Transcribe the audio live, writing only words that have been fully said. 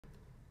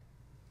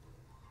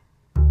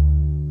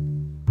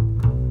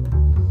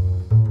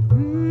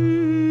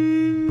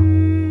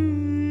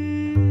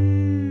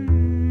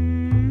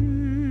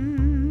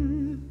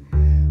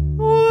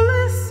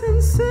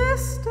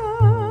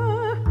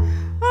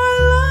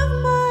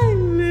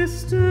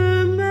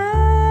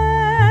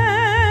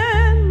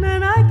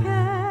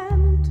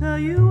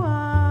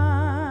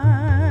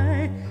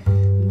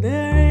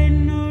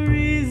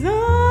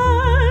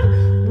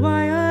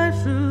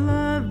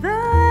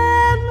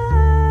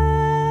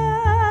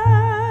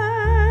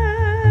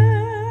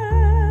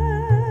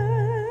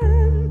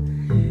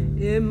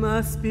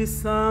must be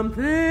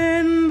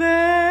something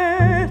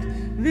that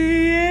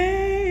the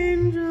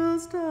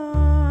angels done.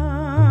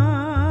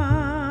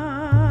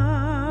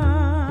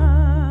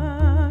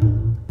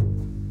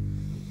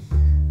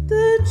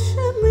 The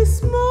chimney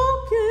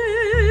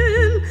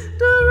smoking,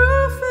 the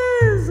roof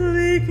is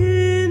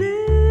leaking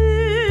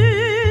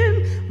in,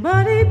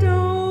 but he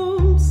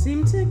don't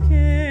seem to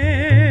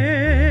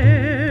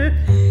care.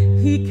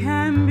 He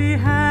can be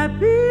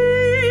happy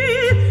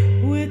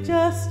with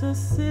just a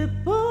sip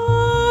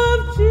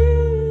of gin.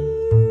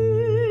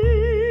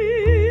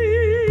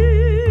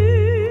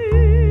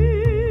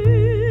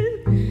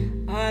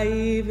 I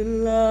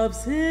even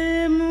loves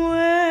him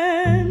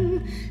when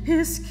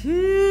his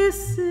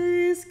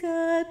kisses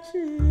got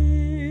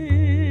gin.